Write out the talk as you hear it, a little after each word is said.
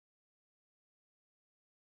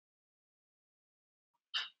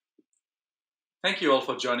Thank you all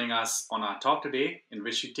for joining us on our talk today, in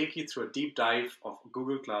which we take you through a deep dive of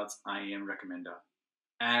Google Cloud's IAM Recommender.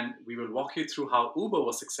 And we will walk you through how Uber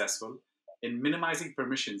was successful in minimizing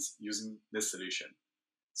permissions using this solution.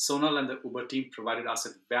 Sonal and the Uber team provided us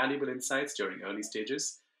with valuable insights during early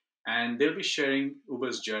stages, and they'll be sharing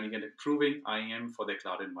Uber's journey and improving IAM for their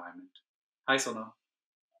cloud environment. Hi, Sonal.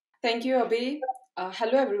 Thank you, Abhi.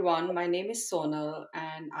 Hello, everyone. My name is Sonal,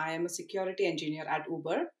 and I am a security engineer at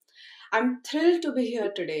Uber. I'm thrilled to be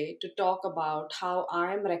here today to talk about how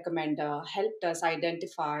IAM Recommender helped us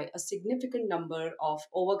identify a significant number of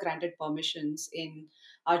overgranted permissions in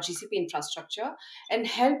our GCP infrastructure and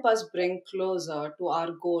help us bring closer to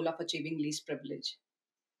our goal of achieving least privilege.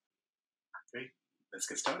 Great. Let's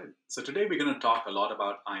get started. So today we're going to talk a lot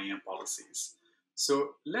about IAM policies.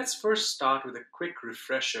 So let's first start with a quick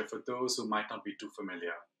refresher for those who might not be too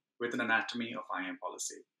familiar with an anatomy of IAM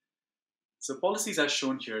policy. So policies as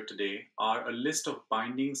shown here today are a list of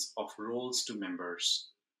bindings of roles to members.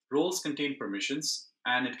 Roles contain permissions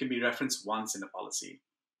and it can be referenced once in a policy.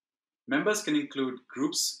 Members can include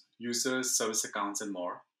groups, users, service accounts, and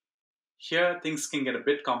more. Here, things can get a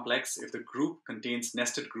bit complex if the group contains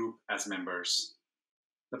nested group as members.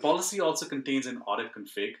 The policy also contains an audit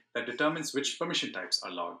config that determines which permission types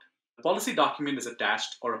are logged. The policy document is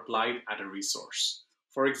attached or applied at a resource.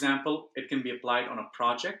 For example, it can be applied on a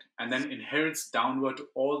project and then inherits downward to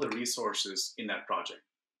all the resources in that project.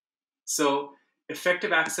 So,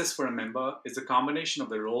 effective access for a member is a combination of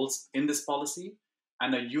the roles in this policy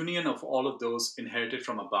and a union of all of those inherited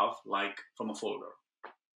from above, like from a folder.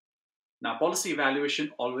 Now, policy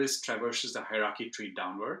evaluation always traverses the hierarchy tree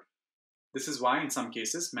downward. This is why, in some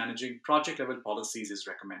cases, managing project level policies is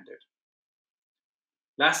recommended.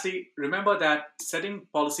 Lastly, remember that setting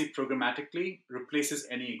policy programmatically replaces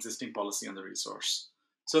any existing policy on the resource.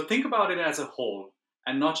 So think about it as a whole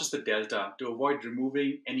and not just the delta to avoid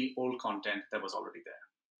removing any old content that was already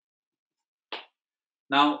there.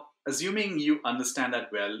 Now, assuming you understand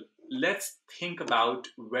that well, let's think about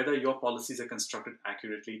whether your policies are constructed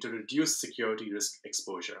accurately to reduce security risk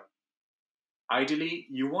exposure. Ideally,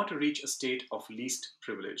 you want to reach a state of least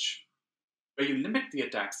privilege, where you limit the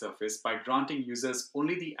attack surface by granting users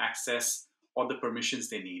only the access or the permissions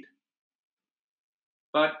they need.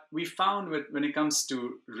 But we found when it comes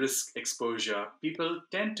to risk exposure, people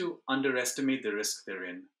tend to underestimate the risk they're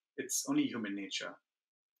in. It's only human nature.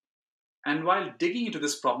 And while digging into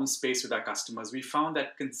this problem space with our customers, we found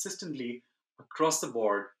that consistently across the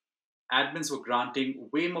board, admins were granting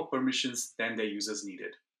way more permissions than their users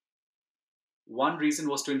needed. One reason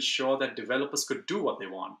was to ensure that developers could do what they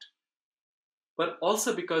want, but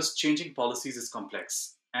also because changing policies is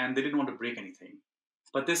complex and they didn't want to break anything.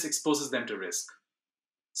 But this exposes them to risk.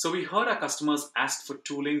 So we heard our customers ask for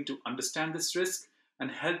tooling to understand this risk and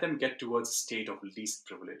help them get towards a state of least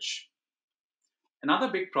privilege. Another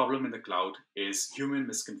big problem in the cloud is human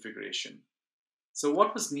misconfiguration. So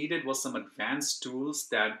what was needed was some advanced tools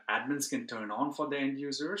that admins can turn on for their end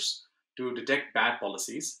users to detect bad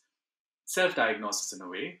policies, self-diagnosis in a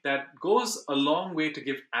way that goes a long way to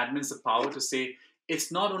give admins the power to say, it's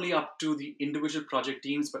not only up to the individual project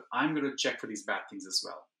teams, but I'm going to check for these bad things as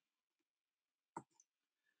well.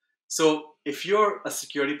 So if you're a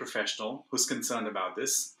security professional who's concerned about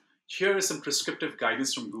this, here is some prescriptive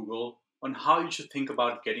guidance from Google on how you should think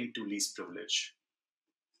about getting to least privilege.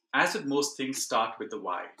 As with most things, start with the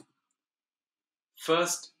why.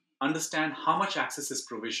 First, understand how much access is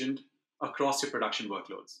provisioned across your production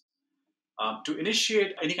workloads. To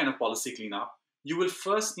initiate any kind of policy cleanup, you will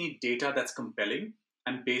first need data that's compelling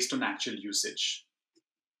and based on actual usage.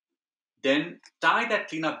 Then tie that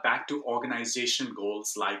cleanup back to organizational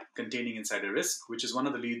goals like containing insider risk, which is one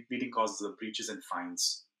of the leading causes of breaches and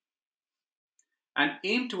fines. And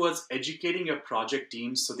aim towards educating your project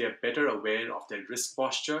teams so they are better aware of their risk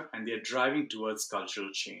posture and they are driving towards cultural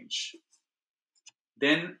change.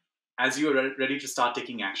 Then, as you are ready to start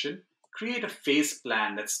taking action, create a phase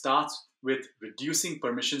plan that starts with reducing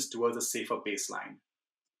permissions towards a safer baseline.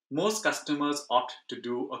 Most customers opt to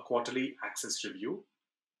do a quarterly access review.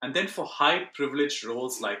 And then for high privileged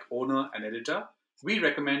roles like owner and editor, we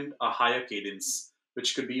recommend a higher cadence,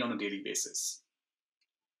 which could be on a daily basis.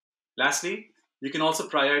 Lastly, you can also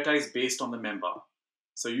prioritize based on the member.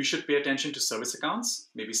 So you should pay attention to service accounts,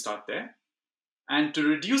 maybe start there. And to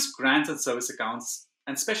reduce grants and service accounts,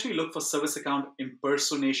 and especially look for service account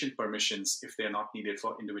impersonation permissions if they are not needed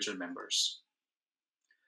for individual members.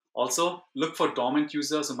 Also, look for dormant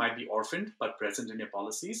users who might be orphaned but present in your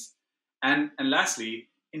policies. And lastly,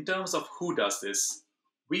 in terms of who does this,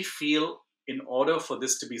 we feel in order for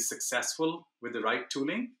this to be successful with the right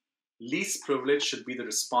tooling, Least privilege should be the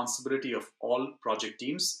responsibility of all project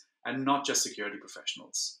teams and not just security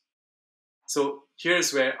professionals. So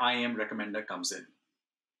here's where IAM Recommender comes in.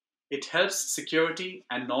 It helps security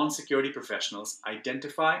and non-security professionals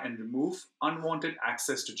identify and remove unwanted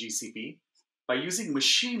access to GCP by using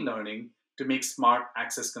machine learning to make smart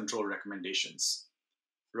access control recommendations.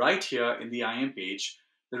 Right here in the IAM page,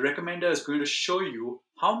 the recommender is going to show you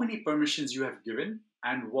how many permissions you have given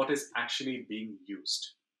and what is actually being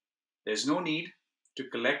used. There's no need to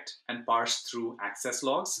collect and parse through access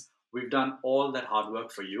logs. We've done all that hard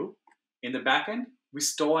work for you. In the backend, we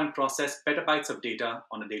store and process petabytes of data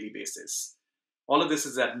on a daily basis. All of this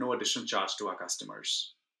is at no additional charge to our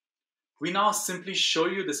customers. We now simply show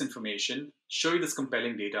you this information, show you this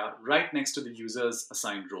compelling data right next to the user's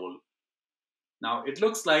assigned role. Now, it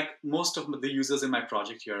looks like most of the users in my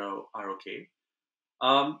project here are okay.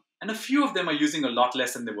 And a few of them are using a lot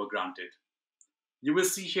less than they were granted. You will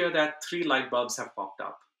see here that 3 light bulbs have popped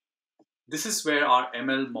up. This is where our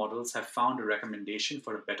ML models have found a recommendation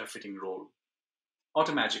for a better fitting role.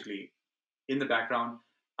 Automatically, in the background,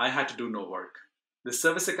 I had to do no work. The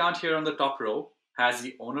service account here on the top row has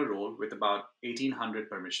the owner role with about 1800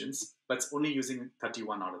 permissions, but it's only using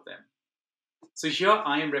 31 out of them. So here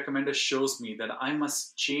IAM Recommender shows me that I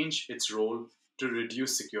must change its role to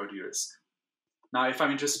reduce security risk. Now, if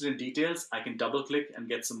I'm interested in details, I can double click and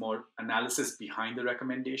get some more analysis behind the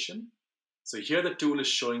recommendation. So here the tool is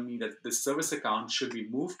showing me that this service account should be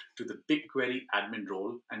moved to the BigQuery admin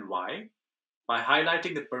role, and why? By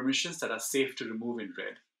highlighting the permissions that are safe to remove in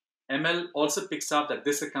red. ML also picks up that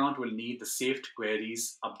this account will need the saved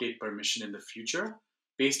queries update permission in the future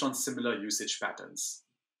based on similar usage patterns.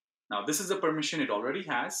 Now, this is a permission it already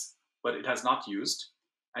has, but it has not used.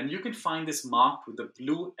 And you can find this marked with the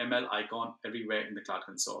blue ML icon everywhere in the Cloud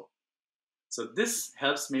Console. So this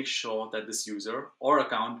helps make sure that this user or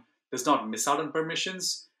account does not miss out on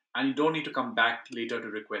permissions, and you don't need to come back later to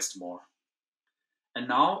request more. And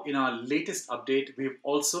now in our latest update, we've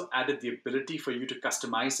also added the ability for you to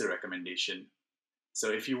customize the recommendation.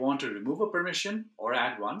 So if you want to remove a permission or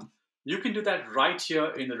add one, you can do that right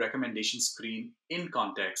here in the recommendation screen in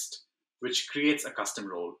context, which creates a custom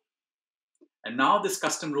role. And now this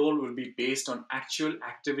custom role will be based on actual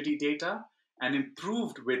activity data and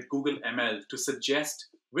improved with Google ML to suggest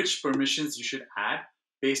which permissions you should add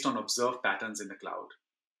based on observed patterns in the cloud.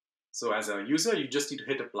 So as a user, you just need to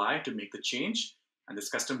hit apply to make the change, and this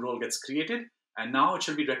custom role gets created, and now it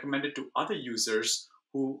should be recommended to other users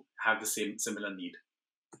who have the similar need.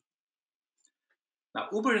 Now,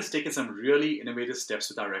 Uber has taken some really innovative steps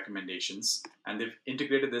with our recommendations, and they've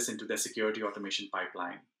integrated this into their security automation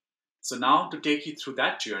pipeline. So now to take you through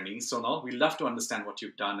that journey, Sonal, we'd love to understand what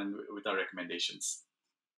you've done with our recommendations.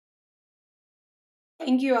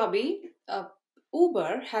 Thank you, Abhi.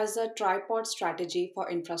 Uber has a tripod strategy for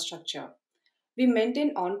infrastructure. We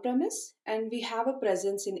maintain on premise and we have a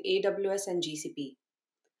presence in AWS and GCP.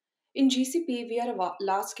 In GCP, we are a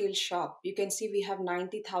large scale shop. You can see we have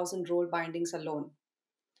 90,000 role bindings alone.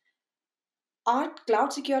 Our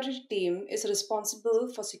cloud security team is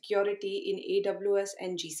responsible for security in AWS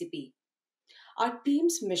and GCP. Our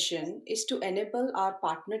team's mission is to enable our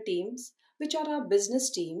partner teams, which are our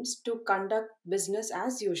business teams, to conduct business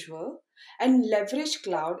as usual and leverage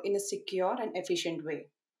cloud in a secure and efficient way.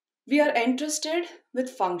 We are entrusted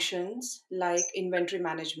with functions like inventory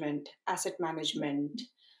management, asset management,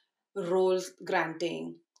 roles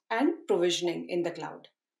granting, and provisioning in the cloud.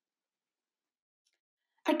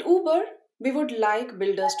 At Uber, we would like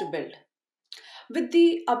builders to build. With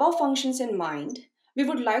the above functions in mind, we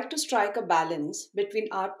would like to strike a balance between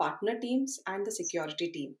our partner teams and the security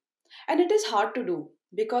team. And it is hard to do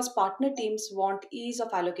because partner teams want ease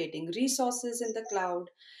of allocating resources in the cloud,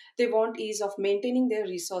 they want ease of maintaining their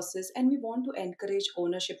resources, and we want to encourage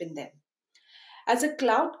ownership in them. As a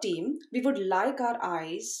cloud team, we would like our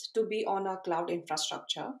eyes to be on our cloud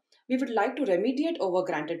infrastructure. We would like to remediate over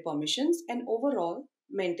granted permissions and overall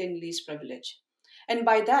maintain least privilege. And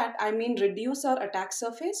by that, I mean reduce our attack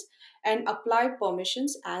surface and apply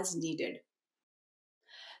permissions as needed.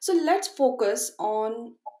 So let's focus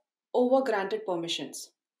on over granted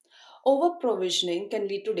permissions. Over provisioning can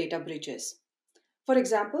lead to data breaches. For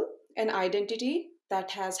example, an identity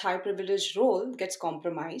that has high privileged role gets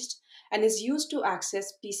compromised and is used to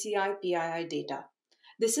access PCI PII data.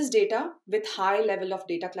 This is data with high level of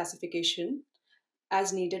data classification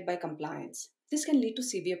as needed by compliance. This can lead to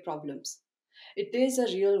severe problems. It is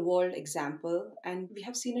a real world example and we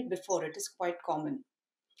have seen it before. It is quite common.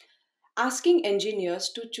 Asking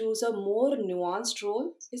engineers to choose a more nuanced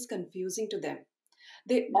role is confusing to them.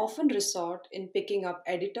 They often resort in picking up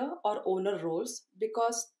editor or owner roles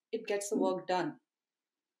because it gets the work done.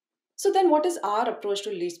 So then what is our approach to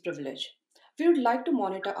least privilege? We would like to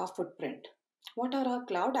monitor our footprint. What are our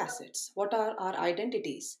cloud assets? What are our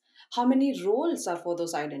identities? How many roles are for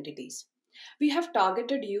those identities? We have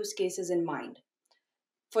targeted use cases in mind.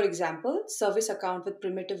 For example, service account with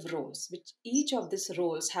primitive roles, which each of these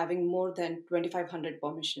roles having more than 2500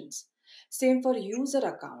 permissions. Same for user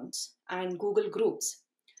accounts and Google groups.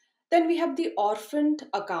 Then we have the orphaned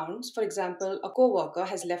accounts. For example, a coworker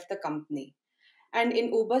has left the company. And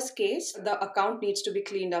in Uber's case, the account needs to be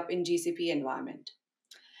cleaned up in GCP environment.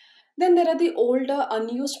 Then there are the older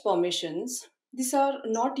unused permissions. These are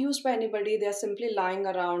not used by anybody, they are simply lying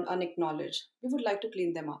around unacknowledged. We would like to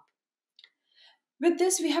clean them up. With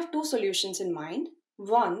this, we have two solutions in mind.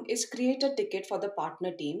 One is create a ticket for the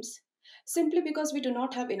partner teams, simply because we do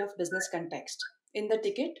not have enough business context. In the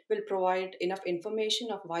ticket, we'll provide enough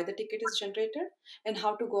information of why the ticket is generated and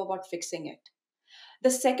how to go about fixing it.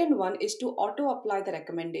 The second one is to auto apply the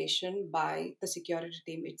recommendation by the security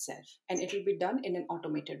team itself, and it will be done in an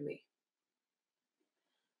automated way.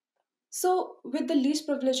 So, with the least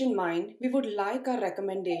privilege in mind, we would like our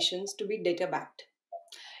recommendations to be data backed.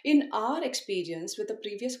 In our experience with the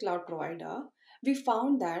previous cloud provider, we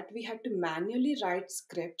found that we had to manually write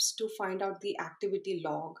scripts to find out the activity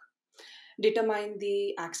log, determine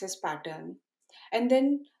the access pattern, and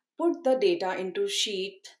then put the data into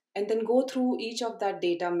sheet and then go through each of that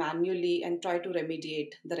data manually and try to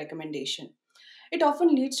remediate the recommendation. It often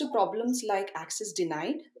leads to problems like access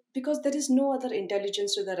denied because there is no other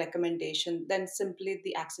intelligence to the recommendation than simply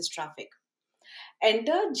the access traffic.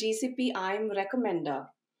 Enter GCP IAM Recommender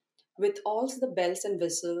with all the bells and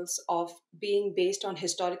whistles of being based on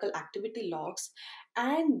historical activity logs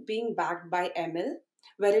and being backed by ML,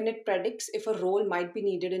 wherein it predicts if a role might be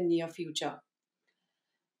needed in near future.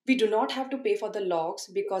 We do not have to pay for the logs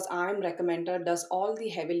because IAM Recommender does all the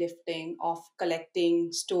heavy lifting of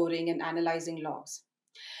collecting, storing, and analyzing logs.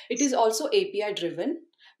 It is also API driven,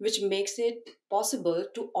 which makes it possible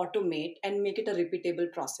to automate and make it a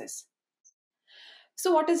repeatable process.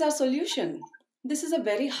 So, what is our solution? This is a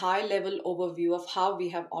very high level overview of how we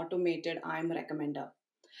have automated IAM Recommender.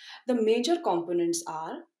 The major components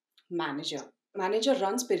are Manager. Manager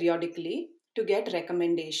runs periodically to get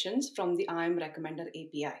recommendations from the IAM Recommender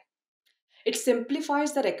API. It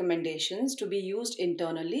simplifies the recommendations to be used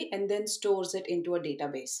internally and then stores it into a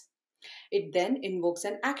database. It then invokes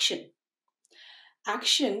an action.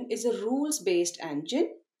 Action is a rules based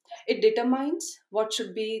engine. It determines what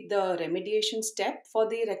should be the remediation step for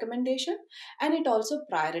the recommendation, and it also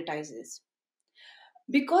prioritizes.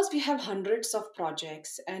 Because we have hundreds of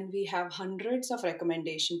projects and we have hundreds of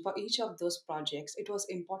recommendations for each of those projects, it was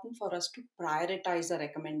important for us to prioritize the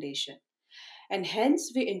recommendation. And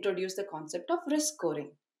hence, we introduced the concept of risk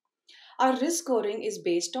scoring. Our risk scoring is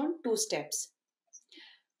based on two steps.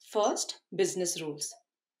 First, business rules.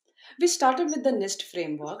 We started with the NIST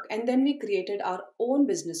framework and then we created our own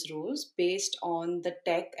business rules based on the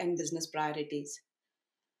tech and business priorities.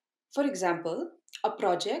 For example, a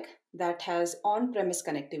project that has on premise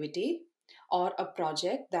connectivity or a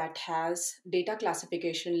project that has data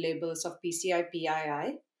classification labels of PCI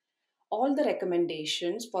PII, all the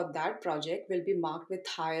recommendations for that project will be marked with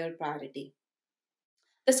higher priority.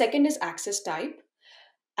 The second is access type.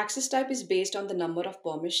 Access type is based on the number of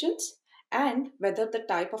permissions and whether the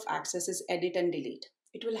type of access is edit and delete.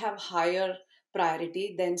 It will have higher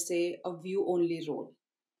priority than, say, a view only role.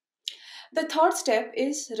 The third step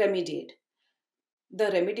is remediate. The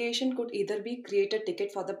remediation could either be create a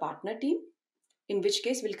ticket for the partner team, in which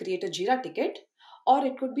case we'll create a Jira ticket, or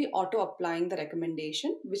it could be auto applying the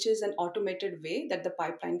recommendation, which is an automated way that the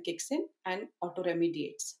pipeline kicks in and auto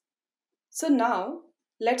remediates. So now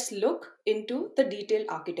let's look into the detailed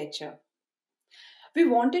architecture. We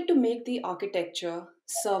wanted to make the architecture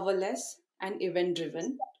serverless and event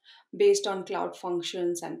driven based on cloud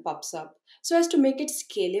functions and pubs up so as to make it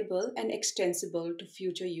scalable and extensible to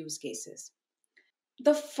future use cases.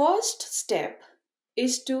 The first step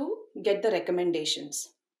is to get the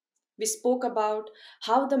recommendations. We spoke about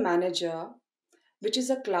how the manager, which is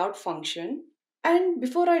a cloud function, and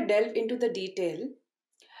before I delve into the detail,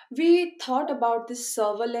 we thought about this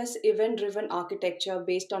serverless event driven architecture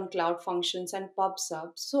based on cloud functions and pub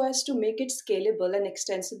subs so as to make it scalable and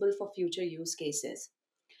extensible for future use cases.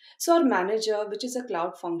 So, our manager, which is a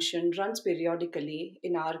cloud function, runs periodically,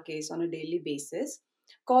 in our case on a daily basis,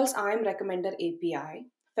 calls IAM Recommender API,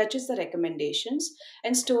 fetches the recommendations,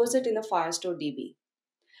 and stores it in a Firestore DB.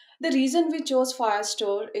 The reason we chose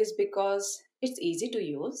Firestore is because it's easy to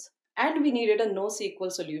use and we needed a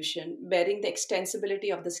NoSQL solution bearing the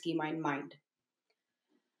extensibility of the schema in mind.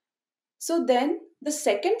 So then The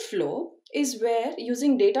second flow is where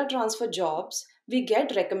using data transfer jobs, we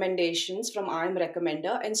get recommendations from IAM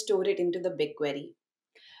Recommender and store it into the BigQuery.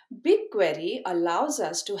 BigQuery allows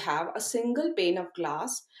us to have a single pane of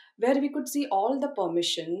glass where we could see all the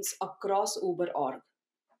permissions across Uber org.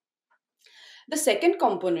 The second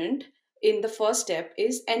component in the first step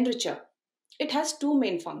is Enricher. It has two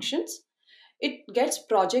main functions. It gets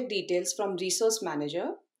project details from resource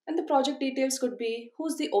manager, and the project details could be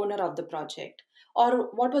who's the owner of the project or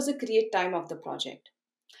what was the create time of the project.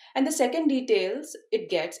 And the second details it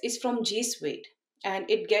gets is from G Suite, and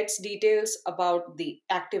it gets details about the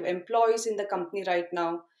active employees in the company right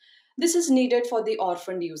now. This is needed for the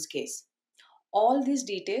orphaned use case. All these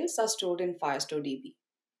details are stored in Firestore DB.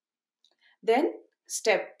 Then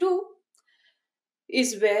step 2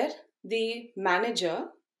 is where the manager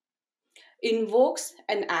invokes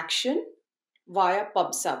an action via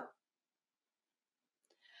PubSub.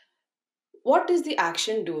 What is the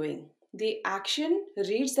action doing? The action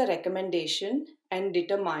reads the recommendation and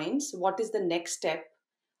determines what is the next step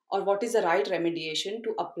or what is the right remediation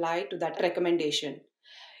to apply to that recommendation.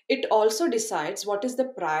 It also decides what is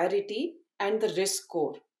the priority and the risk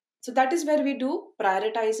score. So that is where we do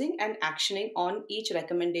prioritizing and actioning on each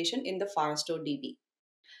recommendation in the Firestore DB.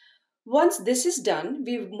 Once this is done,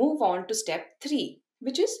 we move on to step 3,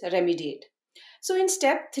 which is remediate. So in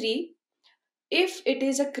step 3, if it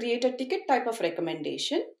is a create a ticket type of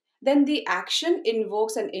recommendation, then the action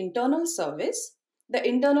invokes an internal service. The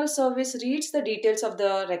internal service reads the details of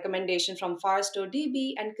the recommendation from Firestore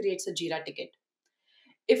DB and creates a Jira ticket.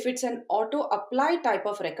 If it's an auto apply type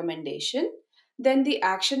of recommendation, then the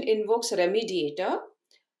action invokes remediator,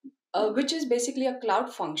 which is basically a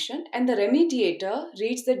cloud function, and the remediator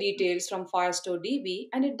reads the details from Firestore DB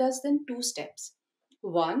and it does then two steps.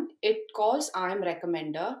 One, it calls IAM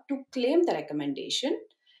Recommender to claim the recommendation,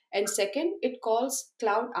 and second, it calls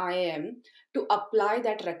Cloud IAM to apply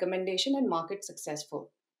that recommendation and mark it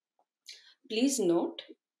successful. Please note,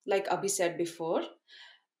 like Abhi said before,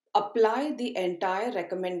 apply the entire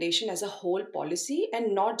recommendation as a whole policy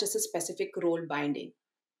and not just a specific role binding.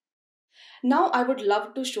 Now, I would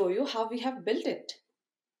love to show you how we have built it.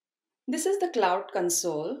 This is the Cloud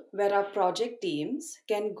Console where our project teams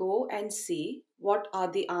can go and see what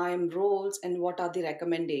are the IAM roles and what are the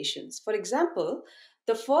recommendations. For example,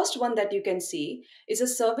 the first one that you can see is a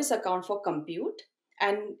service account for compute,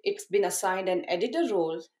 and it's been assigned an editor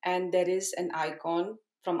role, and there is an icon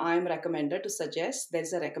from IAM Recommender to suggest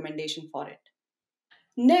there's a recommendation for it.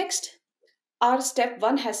 Next, our step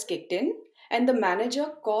 1 has kicked in, and the manager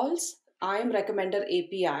calls IAM Recommender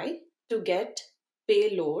API to get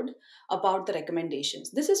payload about the recommendations.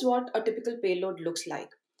 This is what a typical payload looks like.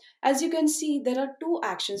 As you can see, there are two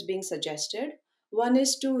actions being suggested. One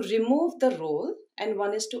is to remove the role and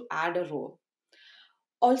one is to add a role.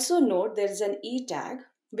 Also note there is an E tag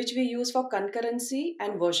which we use for concurrency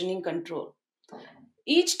and versioning control.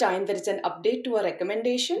 Each time there is an update to a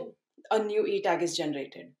recommendation, a new E tag is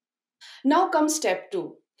generated. Now comes step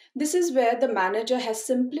 2. This is where the manager has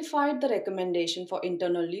simplified the recommendation for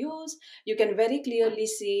internal use. You can very clearly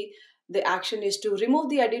see the action is to remove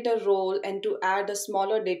the editor role and to add a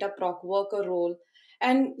smaller data proc worker role.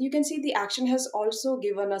 And you can see the action has also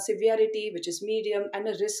given a severity, which is medium, and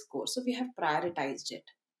a risk score. So we have prioritized it.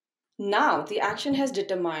 Now, the action has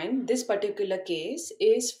determined this particular case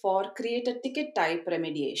is for create a ticket type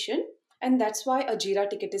remediation, and that's why a Jira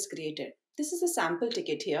ticket is created. This is a sample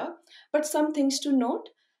ticket here, but some things to note.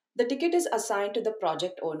 The ticket is assigned to the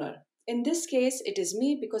project owner. In this case, it is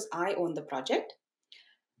me because I own the project.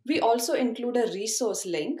 We also include a resource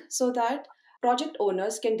link so that project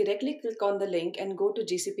owners can directly click on the link and go to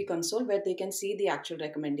GCP console where they can see the actual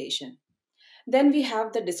recommendation. Then we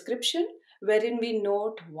have the description wherein we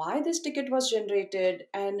note why this ticket was generated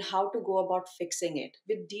and how to go about fixing it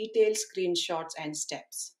with detailed screenshots and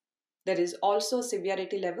steps. There is also a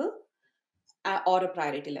severity level or a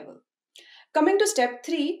priority level. Coming to step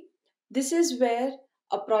 3, this is where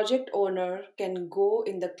a project owner can go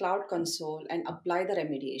in the cloud console and apply the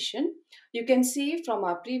remediation. You can see from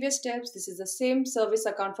our previous steps, this is the same service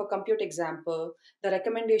account for compute example. The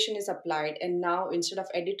recommendation is applied, and now instead of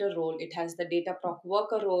editor role, it has the data proc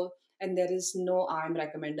worker role, and there is no IAM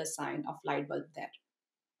recommender sign of light bulb there.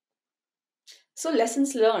 So,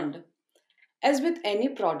 lessons learned. As with any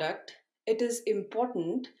product, it is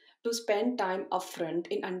important to spend time upfront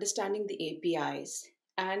in understanding the APIs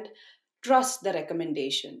and trust the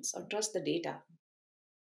recommendations or trust the data.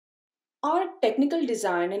 Our technical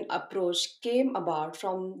design and approach came about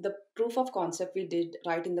from the proof of concept we did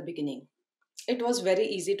right in the beginning. It was very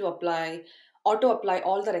easy to apply auto apply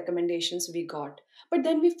all the recommendations we got. But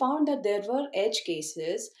then we found that there were edge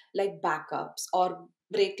cases like backups or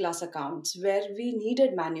break class accounts where we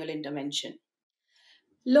needed manual intervention.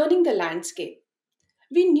 Learning the landscape.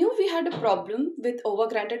 We knew we had a problem with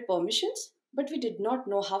overgranted permissions, but we did not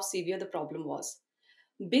know how severe the problem was.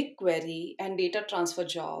 BigQuery and data transfer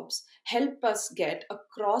jobs help us get a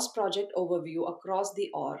cross project overview across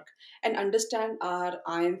the org and understand our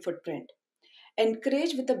IAM footprint.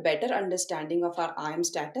 Encouraged with a better understanding of our IAM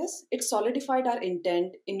status, it solidified our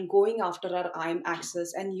intent in going after our IAM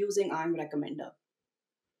access and using IAM Recommender.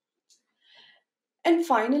 And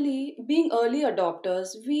finally, being early adopters,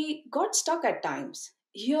 we got stuck at times.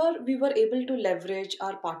 Here, we were able to leverage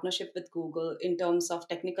our partnership with Google in terms of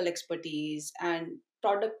technical expertise and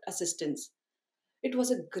product assistance. It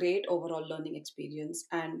was a great overall learning experience,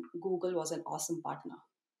 and Google was an awesome partner.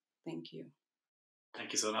 Thank you.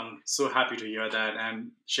 Thank you, Son. I'm so happy to hear that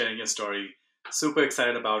and sharing your story. Super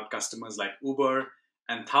excited about customers like Uber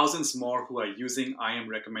and thousands more who are using IAM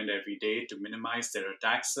Recommend every day to minimize their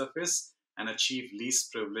attack surface and achieve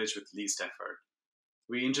least privilege with least effort.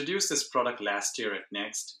 We introduced this product last year at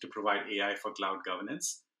Next to provide AI for cloud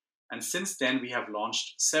governance. And since then, we have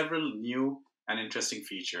launched several new and interesting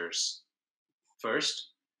features. First,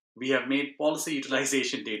 we have made policy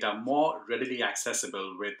utilization data more readily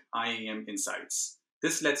accessible with IAM Insights.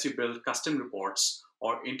 This lets you build custom reports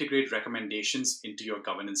or integrate recommendations into your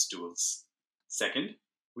governance tools. Second,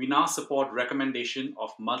 we now support recommendation of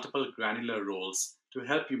multiple granular roles to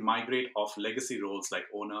help you migrate off legacy roles like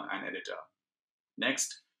owner and editor.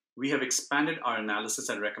 Next, we have expanded our analysis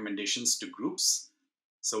and recommendations to groups.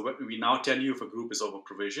 So we now tell you if a group is over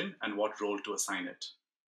provision and what role to assign it.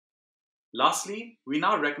 Lastly, we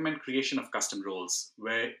now recommend creation of custom roles,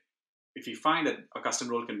 where if you find that a custom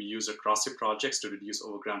role can be used across your projects to reduce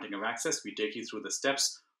overgranting of access, we take you through the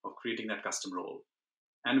steps of creating that custom role.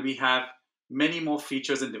 And we have many more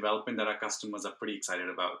features in development that our customers are pretty excited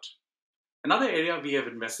about. Another area we have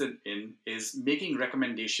invested in is making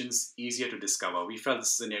recommendations easier to discover. We felt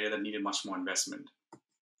this is an area that needed much more investment.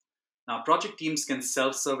 Now, project teams can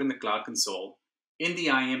self-serve in the Cloud Console in the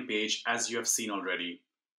IAM page, as you have seen already.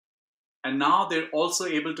 And now they're also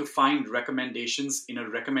able to find recommendations in a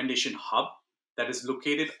recommendation hub that is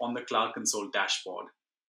located on the Cloud Console dashboard.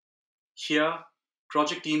 Here,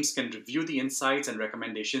 project teams can review the insights and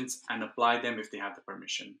recommendations and apply them if they have the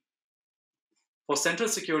permission. For central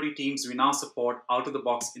security teams, we now support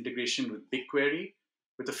out-of-the-box integration with BigQuery.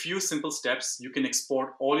 With a few simple steps, you can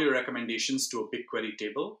export all your recommendations to a BigQuery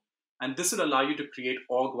table, and this will allow you to create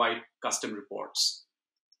org-wide custom reports.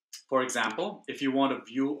 For example, if you want a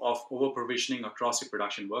view of over-provisioning across your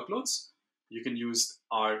production workloads, you can use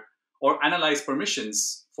or analyze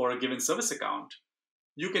permissions for a given service account.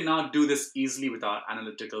 You can now do this easily with our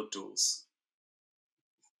analytical tools.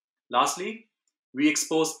 Lastly, we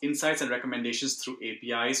expose insights and recommendations through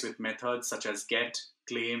APIs with methods such as get,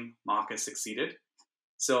 claim, mark as succeeded.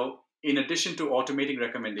 So in addition to automating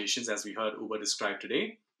recommendations, as we heard Uber describe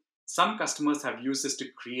today, some customers have used this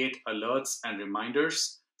to create alerts and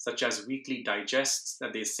reminders, such as weekly digests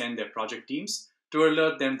that they send their project teams to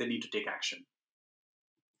alert them they need to take action.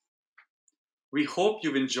 We hope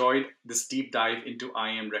you've enjoyed this deep dive into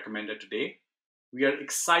IAM Recommender today. We are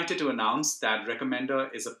excited to announce that Recommender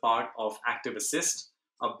is a part of Active Assist,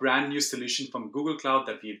 a brand new solution from Google Cloud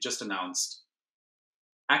that we've just announced.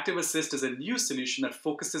 Active Assist is a new solution that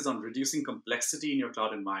focuses on reducing complexity in your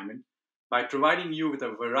cloud environment by providing you with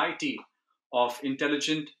a variety of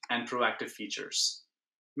intelligent and proactive features,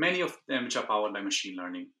 many of them which are powered by machine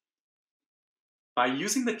learning. By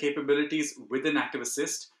using the capabilities within Active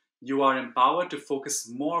Assist, you are empowered to focus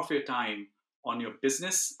more of your time on your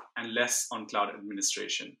business and less on cloud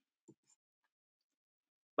administration.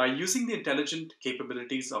 By using the intelligent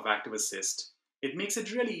capabilities of Active Assist, it makes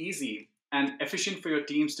it really easy and efficient for your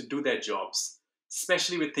teams to do their jobs,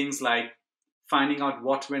 especially with things like finding out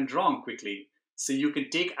what went wrong quickly so you can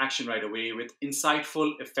take action right away with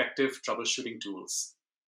insightful, effective troubleshooting tools.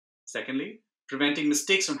 Secondly, preventing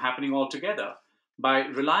mistakes from happening altogether by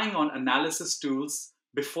relying on analysis tools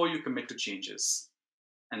before you commit to changes.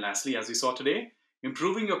 And lastly, as we saw today,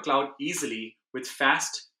 improving your cloud easily with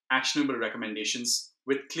fast, actionable recommendations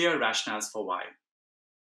with clear rationales for why.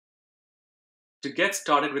 To get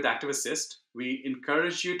started with Active Assist, we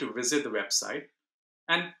encourage you to visit the website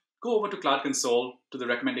and go over to Cloud Console, to the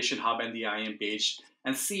Recommendation Hub and the IAM page,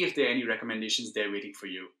 and see if there are any recommendations there waiting for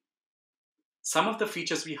you. Some of the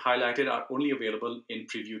features we highlighted are only available in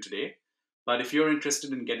preview today, but if you're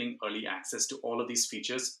interested in getting early access to all of these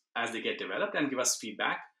features as they get developed and give us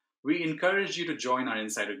feedback, we encourage you to join our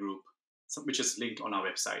insider group, which is linked on our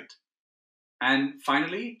website. And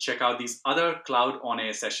finally, check out these other Cloud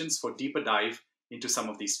On-Air sessions for deeper dive into some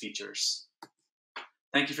of these features.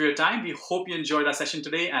 Thank you for your time. We hope you enjoyed our session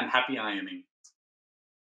today, and happy IAMing.